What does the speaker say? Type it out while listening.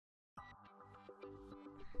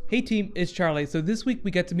Hey team, it's Charlie. So this week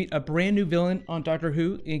we get to meet a brand new villain on Doctor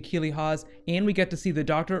Who in Keeley Hawes, and we get to see the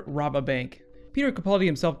Doctor rob a bank. Peter Capaldi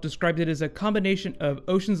himself described it as a combination of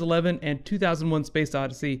Ocean's 11 and 2001 Space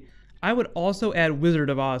Odyssey. I would also add Wizard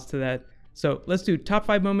of Oz to that. So let's do top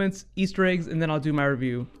 5 moments, Easter eggs, and then I'll do my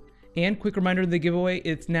review. And quick reminder, the giveaway,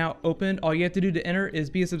 it's now open. All you have to do to enter is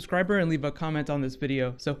be a subscriber and leave a comment on this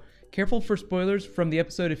video. So careful for spoilers from the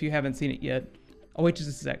episode if you haven't seen it yet. I'll wait just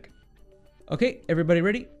a sec. Okay, everybody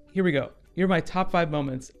ready? Here we go. Here are my top 5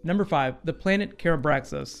 moments. Number 5, the planet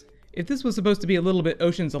Karabraxos. If this was supposed to be a little bit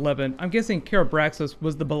Ocean's 11, I'm guessing Karabraxos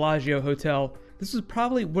was the Bellagio Hotel. This was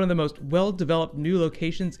probably one of the most well-developed new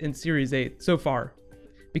locations in Series 8 so far.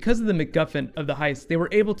 Because of the MacGuffin of the heist, they were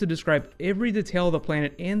able to describe every detail of the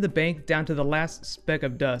planet and the bank down to the last speck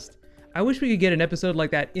of dust. I wish we could get an episode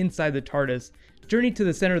like that inside the TARDIS. Journey to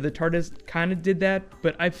the Center of the TARDIS kinda did that,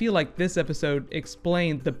 but I feel like this episode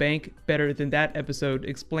explained the bank better than that episode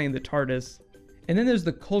explained the TARDIS. And then there's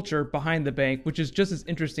the culture behind the bank, which is just as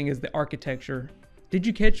interesting as the architecture. Did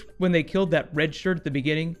you catch when they killed that red shirt at the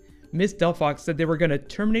beginning? Miss Delphox said they were going to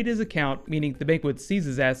terminate his account, meaning the bank would seize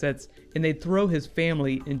his assets, and they'd throw his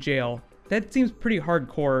family in jail. That seems pretty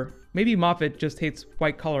hardcore. Maybe Moffat just hates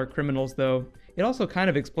white-collar criminals though. It also kind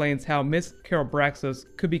of explains how Miss Karabraxos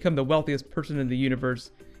could become the wealthiest person in the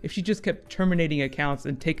universe if she just kept terminating accounts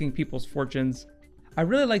and taking people's fortunes. I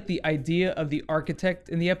really liked the idea of the architect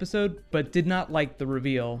in the episode, but did not like the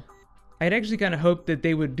reveal. I had actually kind of hoped that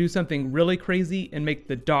they would do something really crazy and make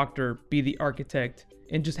the Doctor be the architect,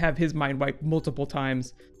 and just have his mind wiped multiple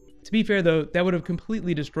times. To be fair though, that would have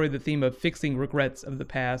completely destroyed the theme of fixing regrets of the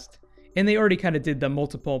past. And they already kind of did the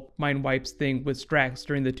multiple mind wipes thing with Strax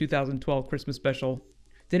during the 2012 Christmas special.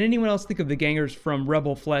 Did anyone else think of the gangers from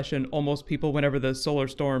Rebel Flesh and Almost People whenever the solar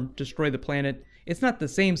storm destroyed the planet? It's not the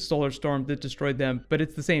same solar storm that destroyed them, but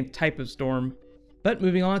it's the same type of storm. But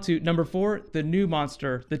moving on to number 4, the new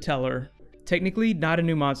monster, the Teller. Technically not a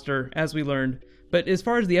new monster, as we learned, but as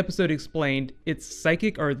far as the episode explained, it's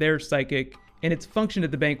psychic or they're psychic, and its function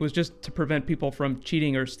at the bank was just to prevent people from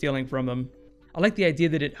cheating or stealing from them. I like the idea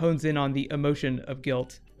that it hones in on the emotion of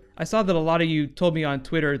guilt. I saw that a lot of you told me on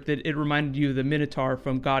Twitter that it reminded you of the Minotaur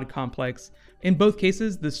from God Complex. In both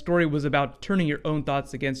cases, the story was about turning your own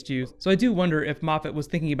thoughts against you, so I do wonder if Moffat was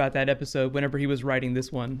thinking about that episode whenever he was writing this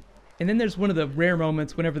one. And then there's one of the rare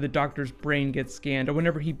moments whenever the Doctor's brain gets scanned, or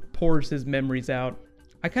whenever he pours his memories out.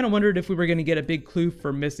 I kind of wondered if we were going to get a big clue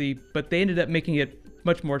for Missy, but they ended up making it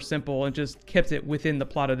much more simple and just kept it within the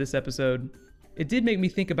plot of this episode. It did make me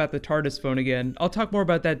think about the TARDIS phone again. I'll talk more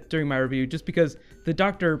about that during my review, just because the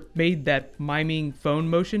Doctor made that miming phone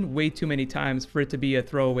motion way too many times for it to be a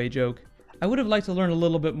throwaway joke. I would have liked to learn a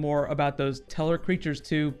little bit more about those Teller creatures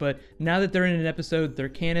too, but now that they're in an episode, they're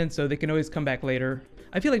canon, so they can always come back later.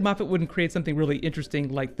 I feel like Moffat wouldn't create something really interesting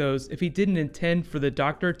like those if he didn't intend for the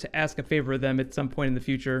Doctor to ask a favor of them at some point in the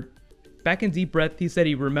future. Back in Deep Breath, he said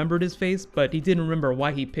he remembered his face, but he didn't remember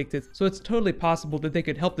why he picked it, so it's totally possible that they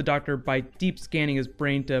could help the Doctor by deep scanning his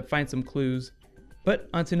brain to find some clues. But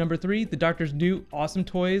onto number 3, the Doctor's new awesome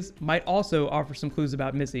toys might also offer some clues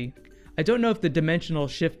about Missy. I don't know if the dimensional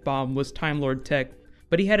shift bomb was Time Lord tech,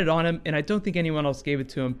 but he had it on him and I don't think anyone else gave it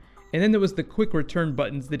to him. And then there was the quick return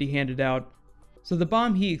buttons that he handed out. So the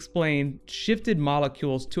bomb, he explained, shifted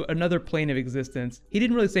molecules to another plane of existence. He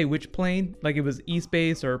didn't really say which plane, like it was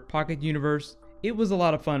E-Space or Pocket Universe. It was a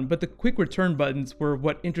lot of fun, but the quick return buttons were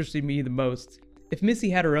what interested me the most. If Missy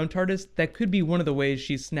had her own TARDIS, that could be one of the ways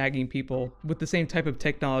she's snagging people, with the same type of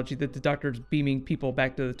technology that the Doctor's beaming people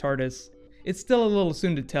back to the TARDIS. It's still a little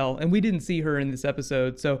soon to tell, and we didn't see her in this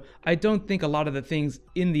episode, so I don't think a lot of the things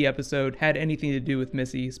in the episode had anything to do with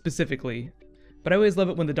Missy, specifically. But I always love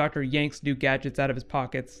it when the Doctor yanks new gadgets out of his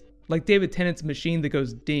pockets, like David Tennant's machine that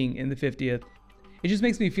goes ding in the 50th. It just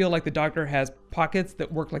makes me feel like the Doctor has pockets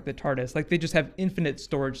that work like the TARDIS, like they just have infinite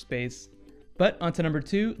storage space. But onto number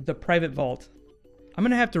 2, the private vault. I'm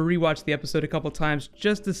gonna have to rewatch the episode a couple times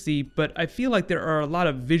just to see, but I feel like there are a lot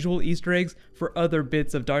of visual Easter eggs for other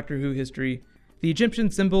bits of Doctor Who history. The Egyptian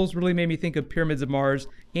symbols really made me think of Pyramids of Mars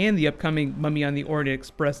and the upcoming Mummy on the Orient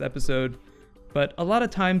Express episode. But a lot of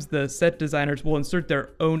times the set designers will insert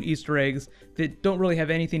their own Easter eggs that don't really have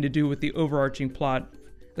anything to do with the overarching plot.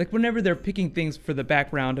 Like whenever they're picking things for the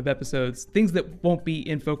background of episodes, things that won't be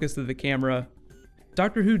in focus of the camera.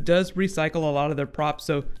 Doctor Who does recycle a lot of their props,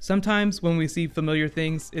 so sometimes when we see familiar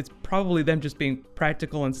things, it's probably them just being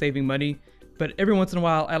practical and saving money. But every once in a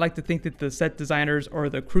while, I like to think that the set designers or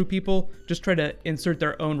the crew people just try to insert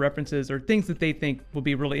their own references or things that they think will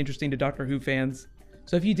be really interesting to Doctor Who fans.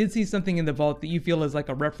 So if you did see something in the vault that you feel is like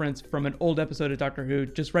a reference from an old episode of Doctor Who,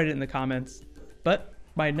 just write it in the comments. But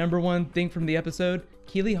My number one thing from the episode,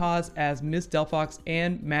 Keely Hawes as Miss Delphox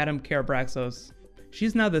and Madame Karabraxos.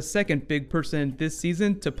 She's now the second big person this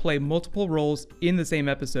season to play multiple roles in the same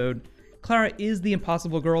episode. Clara is the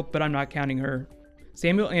impossible girl, but I'm not counting her.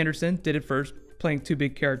 Samuel Anderson did it first, playing two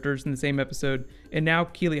big characters in the same episode, and now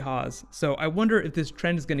Keely Hawes. So I wonder if this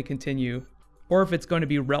trend is going to continue, or if it's going to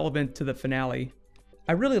be relevant to the finale.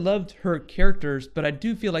 I really loved her characters, but I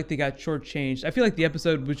do feel like they got shortchanged. I feel like the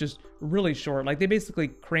episode was just really short. Like they basically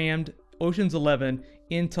crammed Ocean's 11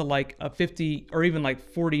 into like a 50 or even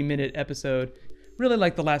like 40-minute episode. Really,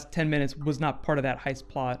 like the last 10 minutes was not part of that heist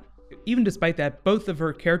plot. Even despite that, both of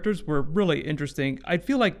her characters were really interesting. I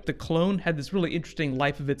feel like the clone had this really interesting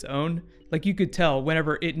life of its own. Like you could tell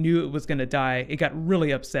whenever it knew it was going to die, it got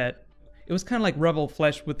really upset. It was kind of like Rebel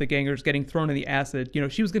Flesh with the gangers getting thrown in the acid. You know,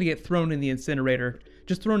 she was going to get thrown in the incinerator,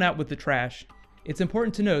 just thrown out with the trash. It's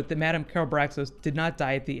important to note that Madame Karabraxos did not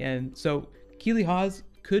die at the end, so Keely Hawes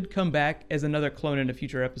could come back as another clone in a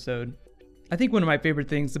future episode. I think one of my favorite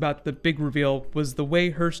things about the big reveal was the way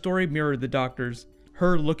her story mirrored the Doctor's.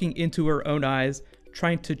 Her looking into her own eyes,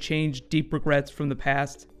 trying to change deep regrets from the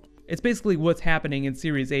past. It's basically what's happening in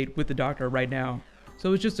Series 8 with the Doctor right now.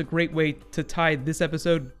 So it's just a great way to tie this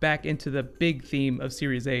episode back into the big theme of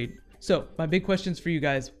Series 8. So, my big questions for you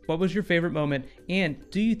guys. What was your favorite moment? And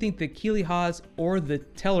do you think the Keely Hawes or the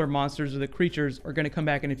Teller monsters or the creatures are going to come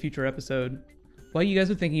back in a future episode? While you guys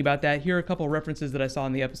are thinking about that, here are a couple references that I saw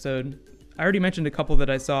in the episode. I already mentioned a couple that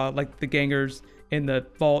I saw, like the gangers in the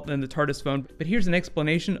vault and the TARDIS phone, but here's an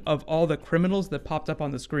explanation of all the criminals that popped up on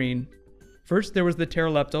the screen. First, there was the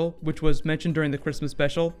Pterolepto, which was mentioned during the Christmas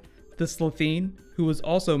special, the Slitheen, who was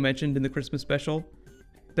also mentioned in the Christmas special.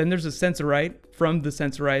 Then there's a Sensorite from the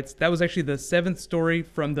Sensorites. That was actually the 7th story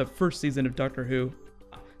from the first season of Doctor Who.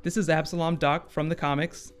 This is Absalom Doc from the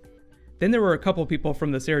comics. Then there were a couple people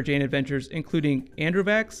from the Sarah Jane Adventures, including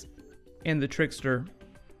Androvax and the Trickster.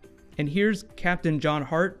 And here's Captain John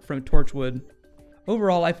Hart from Torchwood.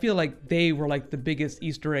 Overall, I feel like they were like the biggest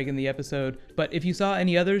Easter egg in the episode, but if you saw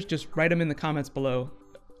any others, just write them in the comments below.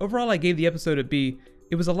 Overall, I gave the episode a B.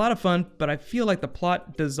 It was a lot of fun, but I feel like the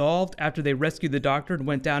plot dissolved after they rescued the Doctor and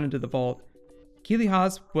went down into the vault. Keely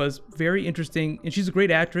Hawes was very interesting, and she's a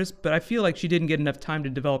great actress, but I feel like she didn't get enough time to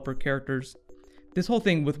develop her characters. This whole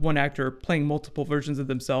thing with one actor playing multiple versions of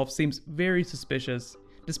themselves seems very suspicious,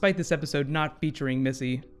 despite this episode not featuring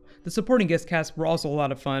Missy. The supporting guest cast were also a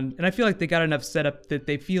lot of fun, and I feel like they got enough setup that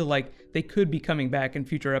they feel like they could be coming back in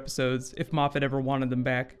future episodes if Moffat ever wanted them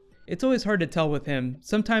back. It's always hard to tell with him.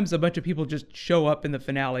 Sometimes a bunch of people just show up in the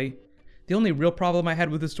finale. The only real problem I had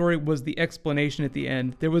with the story was the explanation at the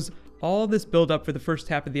end. There was all this build up for the first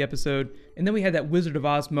half of the episode, and then we had that Wizard of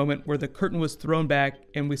Oz moment where the curtain was thrown back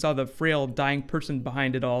and we saw the frail, dying person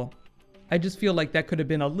behind it all. I just feel like that could have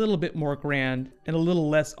been a little bit more grand and a little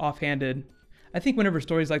less offhanded. I think whenever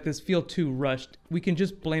stories like this feel too rushed, we can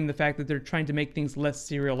just blame the fact that they're trying to make things less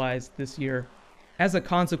serialized this year. As a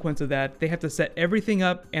consequence of that, they have to set everything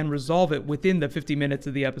up and resolve it within the 50 minutes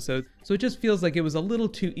of the episode, so it just feels like it was a little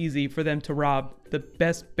too easy for them to rob the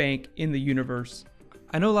best bank in the universe.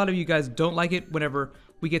 I know a lot of you guys don't like it whenever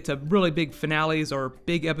we get to really big finales or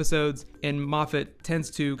big episodes and Moffat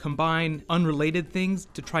tends to combine unrelated things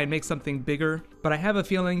to try and make something bigger, but I have a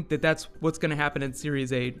feeling that that's what's going to happen in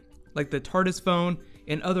Series 8. Like the TARDIS phone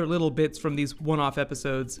and other little bits from these one-off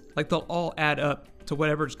episodes, like they'll all add up to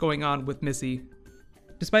whatever's going on with Missy.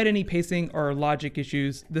 Despite any pacing or logic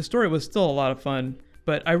issues, the story was still a lot of fun,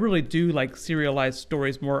 but I really do like serialized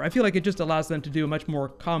stories more. I feel like it just allows them to do a much more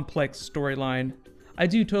complex storyline. I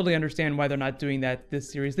do totally understand why they're not doing that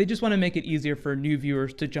this series. They just want to make it easier for new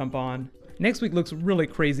viewers to jump on. Next week looks really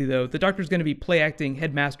crazy though. The Doctor's going to be play acting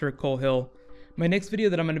Headmaster Cole Hill. My next video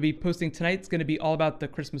that I'm going to be posting tonight is going to be all about the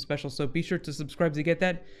Christmas special, so be sure to subscribe to get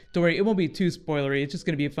that. Don't worry, it won't be too spoilery. It's just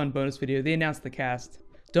going to be a fun bonus video. They announced the cast.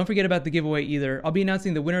 Don't forget about the giveaway either. I'll be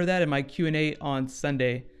announcing the winner of that in my Q&A on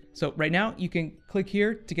Sunday. So right now, you can click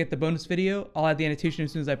here to get the bonus video. I'll add the annotation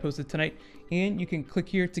as soon as I post it tonight. And you can click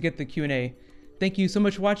here to get the Q&A. Thank you so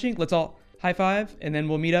much for watching. Let's all high five, and then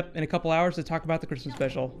we'll meet up in a couple hours to talk about the Christmas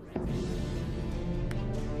special.